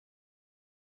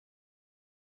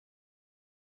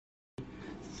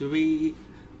Three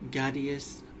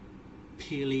Gadius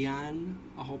Pelian.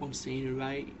 I hope I'm saying it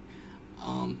right.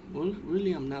 Well,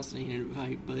 really, I'm not saying it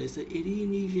right, but it's an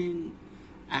Indonesian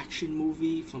action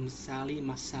movie from Sally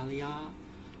Masalia.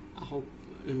 I hope.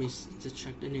 Let me just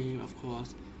check the name, of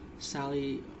course.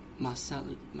 Sally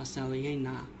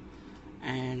Masaliena,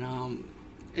 and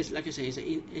it's like I say, it's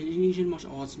an Indonesian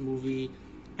martial arts movie.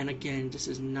 And again, this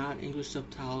is not English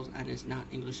subtitles and it's not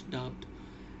English dubbed.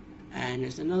 And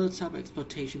it's another type of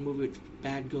exploitation movie with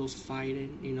bad girls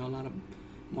fighting. A lot of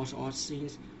martial arts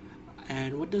scenes.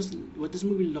 And what this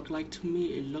movie looked like to me?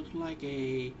 It looked like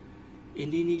a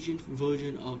Indonesian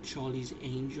version of Charlie's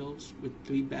Angels with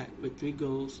three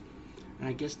girls, and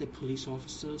I guess they're police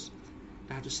officers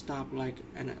that have to stop a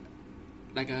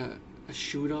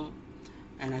shooter,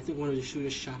 and I think one of the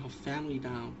shooters shot her family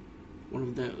down, one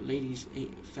of the ladies'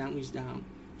 families down.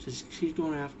 So she's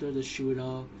going after the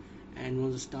shooter and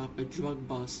wants to stop a drug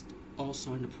bust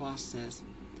also in the process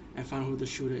and find out who the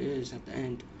shooter is at the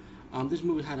end. This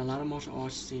movie had a lot of martial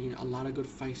arts scenes, a lot of good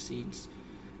fight scenes,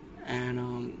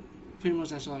 and pretty much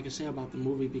that's all I can say about the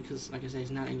movie because, like I said,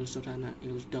 it's not English subtitle, not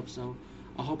English dub. So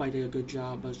I hope I did a good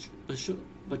job.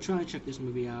 But try and check this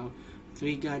movie out.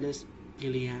 Three Guiders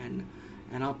Pilihan,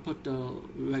 and I'll put the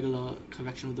regular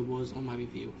correction of the words on my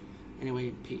review.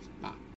 Anyway, peace. Bye.